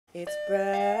It's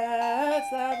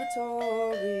Brad's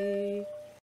Laboratory.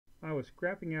 I was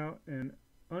scrapping out an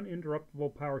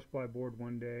uninterruptible power supply board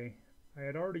one day. I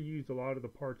had already used a lot of the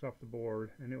parts off the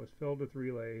board and it was filled with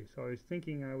relays, so I was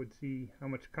thinking I would see how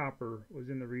much copper was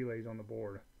in the relays on the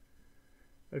board.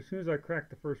 As soon as I cracked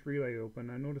the first relay open,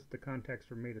 I noticed the contacts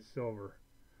were made of silver.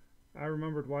 I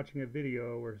remembered watching a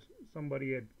video where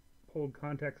somebody had pulled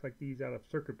contacts like these out of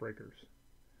circuit breakers.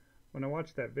 When I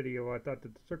watched that video, I thought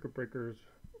that the circuit breakers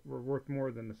were worth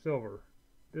more than the silver.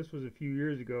 This was a few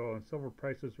years ago and silver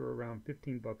prices were around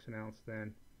 15 bucks an ounce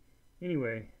then.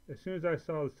 Anyway, as soon as I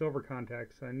saw the silver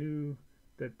contacts, I knew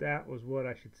that that was what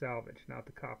I should salvage, not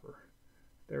the copper.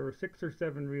 There were 6 or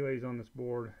 7 relays on this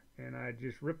board, and I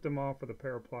just ripped them off with a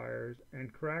pair of pliers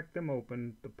and cracked them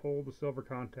open to pull the silver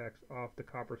contacts off the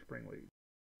copper spring lead.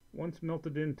 Once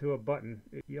melted into a button,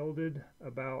 it yielded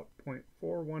about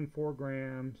 0.414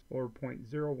 grams or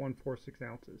 0.0146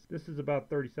 ounces. This is about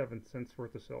 37 cents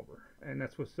worth of silver, and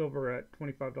that's with silver at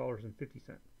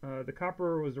 $25.50. The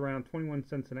copper was around 21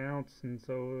 cents an ounce, and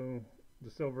so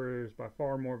the silver is by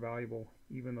far more valuable,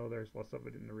 even though there's less of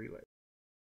it in the relay.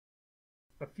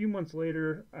 A few months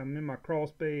later, I'm in my crawl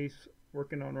space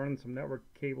working on running some network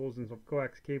cables and some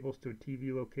coax cables to a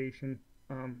TV location.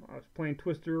 I was playing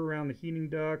Twister around the heating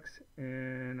ducts,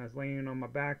 and I was laying on my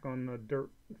back on the dirt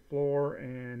floor,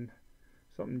 and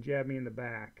something jabbed me in the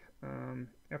back.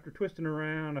 After twisting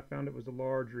around, I found it was a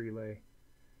large relay,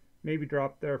 maybe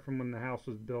dropped there from when the house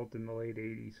was built in the late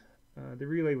 80s. The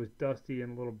relay was dusty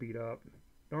and a little beat up.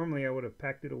 Normally I would have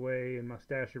packed it away in my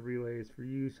stash of relays for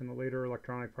use in a later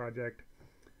electronic project,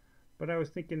 but I was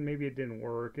thinking maybe it didn't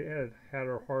work. It had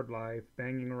a hard life,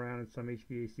 banging around in some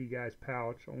HVAC guy's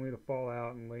pouch, only to fall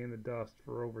out and lay in the dust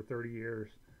for over 30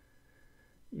 years.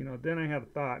 Then I had a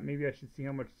thought, maybe I should see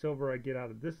how much silver I get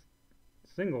out of this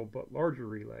single but larger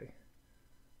relay.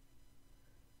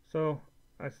 So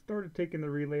I started taking the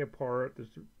relay apart.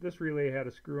 This relay had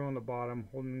a screw on the bottom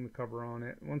holding the cover on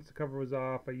it. Once the cover was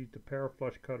off, I used a pair of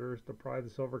flush cutters to pry the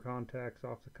silver contacts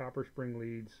off the copper spring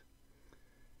leads.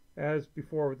 As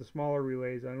before with the smaller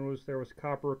relays, I noticed there was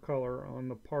copper color on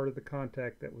the part of the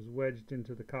contact that was wedged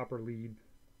into the copper lead.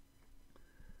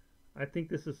 I think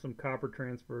this is some copper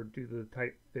transfer due to the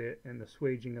tight fit and the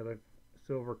swaging of the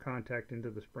silver contact into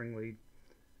the spring lead.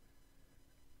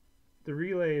 The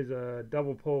relay is a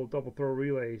double pull, double throw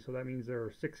relay, so that means there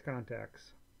are 6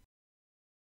 contacts.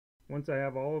 Once I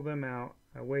have all of them out,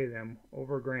 I weigh them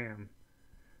over a gram.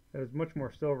 That is much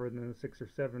more silver than the 6 or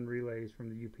 7 relays from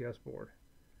the UPS board.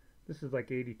 This is like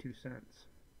 82 cents.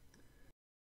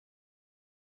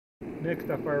 Next,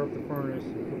 I fire up the furnace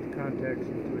and put the contacts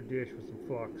into a dish with some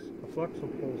flux. The flux will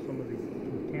pull some of the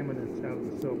contaminants out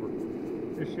of the silver.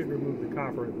 This should remove the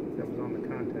copper that was on the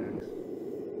contacts.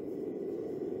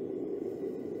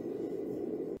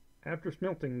 After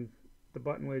smelting, the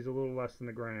button weighs a little less than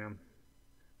a gram,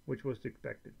 which was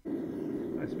expected.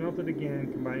 I smelted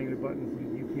again, combining the button from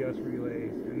the UPS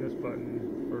relays and this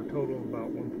button for a total of about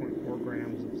 1.4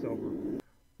 grams of silver,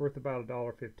 worth about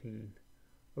 $1.15.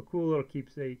 A cool little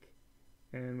keepsake,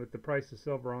 and with the price of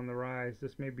silver on the rise,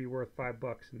 this may be worth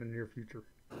 $5 in the near future.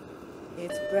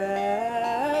 It's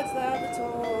Brad's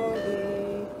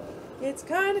Laboratory. It's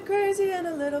kinda crazy and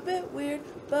a little bit weird,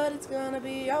 but it's gonna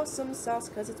be awesome sauce,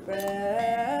 cause it's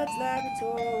Brad's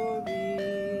Laboratory.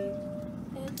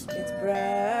 It's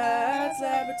Brad's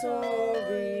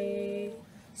Laboratory.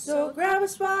 So grab a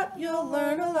spot, you'll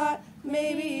learn a lot,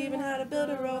 maybe even how to build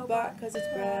a robot, cause it's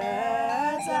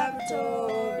Brad's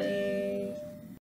Laboratory.